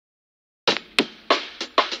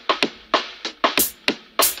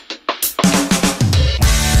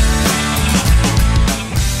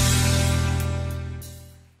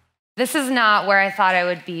This is not where I thought I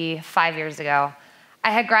would be 5 years ago. I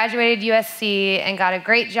had graduated USC and got a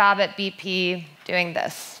great job at BP doing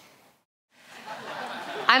this.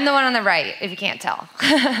 I'm the one on the right, if you can't tell.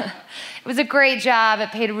 It was a great job, it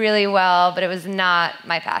paid really well, but it was not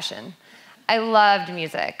my passion. I loved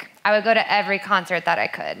music. I would go to every concert that I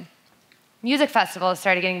could. Music festivals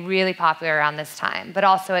started getting really popular around this time, but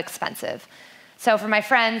also expensive. So for my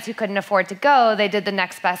friends who couldn't afford to go, they did the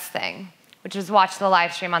next best thing, which was watch the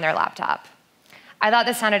live stream on their laptop. I thought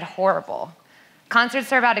this sounded horrible.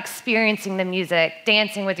 Concerts are about experiencing the music,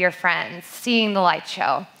 dancing with your friends, seeing the light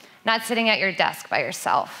show, not sitting at your desk by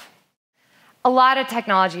yourself. A lot of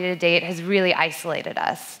technology to date has really isolated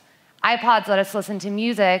us. iPods let us listen to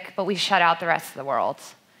music, but we shut out the rest of the world.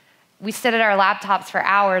 We sit at our laptops for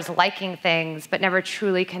hours liking things, but never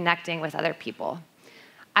truly connecting with other people.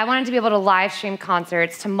 I wanted to be able to live stream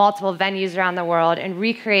concerts to multiple venues around the world and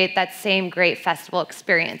recreate that same great festival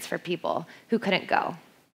experience for people who couldn't go.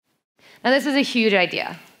 Now, this was a huge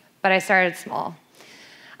idea, but I started small.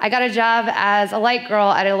 I got a job as a light girl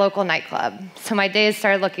at a local nightclub, so my days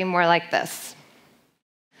started looking more like this.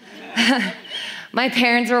 My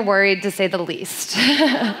parents were worried, to say the least.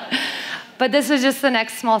 But this was just the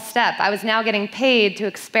next small step. I was now getting paid to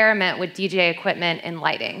experiment with DJ equipment and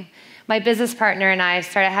lighting. My business partner and I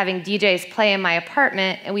started having DJs play in my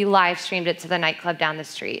apartment, and we live streamed it to the nightclub down the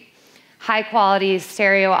street. High quality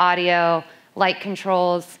stereo audio, light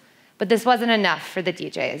controls, but this wasn't enough for the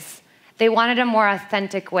DJs. They wanted a more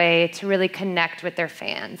authentic way to really connect with their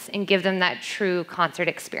fans and give them that true concert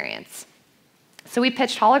experience. So we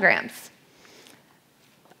pitched holograms.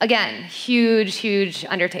 Again, huge, huge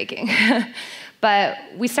undertaking. But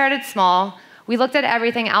we started small. We looked at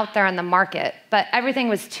everything out there on the market, but everything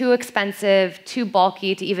was too expensive, too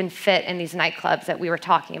bulky to even fit in these nightclubs that we were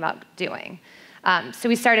talking about doing. So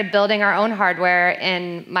we started building our own hardware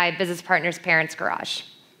in my business partner's parents' garage.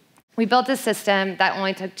 We built a system that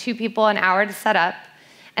only took 2 people an hour to set up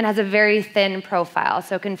and has a very thin profile,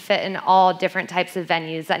 so it can fit in all different types of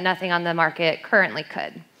venues that nothing on the market currently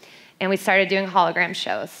could. And we started doing hologram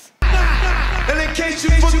shows. And in case you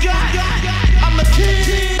forgot, I'm a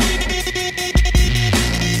king.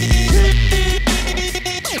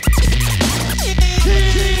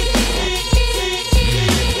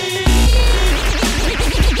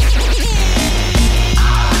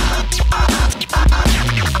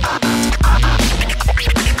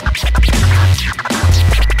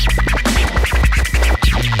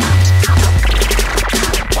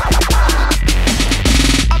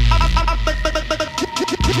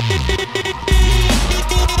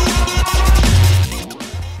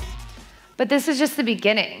 But this was just the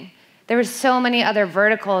beginning. There were so many other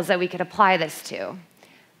verticals that we could apply this to.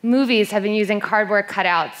 Movies have been using cardboard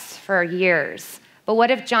cutouts for years. But what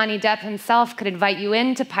if Johnny Depp himself could invite you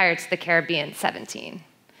into Pirates of the Caribbean 17?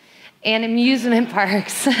 And amusement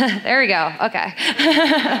parks, there we go, okay.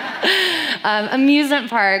 Amusement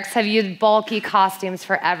parks have used bulky costumes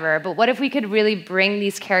forever, but what if we could really bring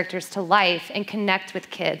these characters to life and connect with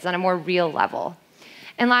kids on a more real level?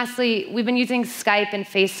 And lastly, we've been using Skype and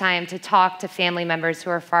FaceTime to talk to family members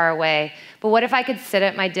who are far away, but what if I could sit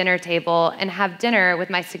at my dinner table and have dinner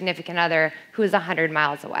with my significant other who is 100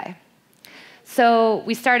 miles away? So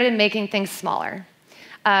we started making things smaller.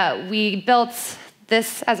 We built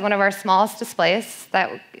this as one of our smallest displays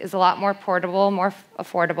that is a lot more portable, more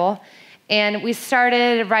affordable. And we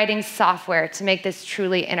started writing software to make this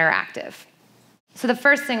truly interactive. So the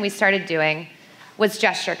first thing we started doing was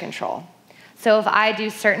gesture control. So if I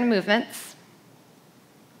do certain movements,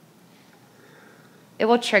 it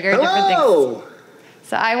will trigger different things.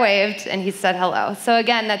 So I waved and he said hello. So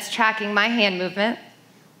again, that's tracking my hand movement.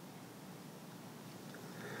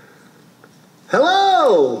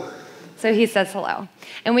 Hello! So he says hello.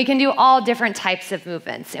 And we can do all different types of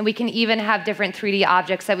movements. And we can even have different 3D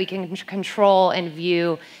objects that we can control and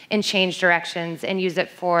view and change directions and use it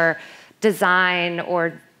for design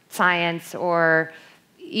or science or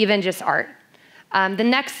even just art. The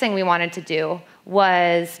next thing we wanted to do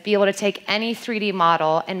was be able to take any 3D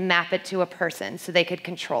model and map it to a person so they could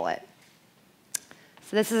control it.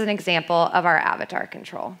 So this is an example of our avatar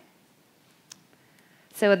control.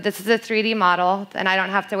 So this is a 3D model, and I don't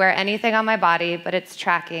have to wear anything on my body, but it's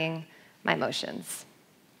tracking my motions.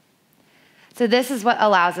 So this is what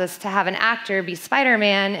allows us to have an actor be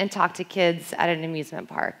Spider-Man and talk to kids at an amusement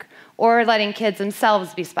park, or letting kids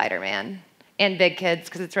themselves be Spider-Man, and big kids,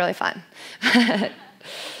 because it's really fun.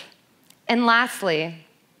 And lastly,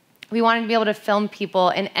 we wanted to be able to film people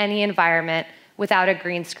in any environment without a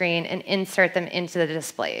green screen and insert them into the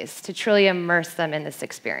displays to truly immerse them in this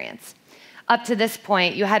experience. Up to this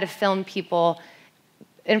point, you had to film people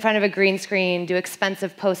in front of a green screen, do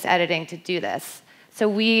expensive post-editing to do this. So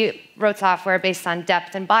we wrote software based on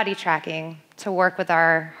depth and body tracking to work with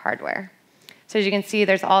our hardware. So as you can see,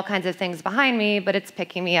 there's all kinds of things behind me, but it's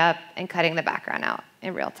picking me up and cutting the background out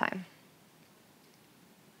in real time.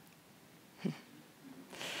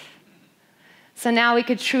 So now we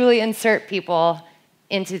could truly insert people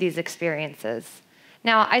into these experiences.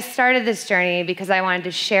 Now, I started this journey because I wanted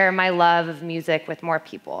to share my love of music with more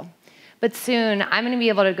people. But soon, I'm going to be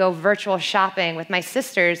able to go virtual shopping with my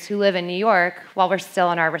sisters who live in New York while we're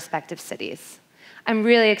still in our respective cities. I'm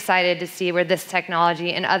really excited to see where this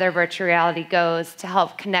technology and other virtual reality goes to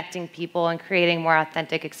help connecting people and creating more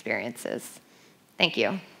authentic experiences. Thank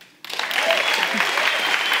you.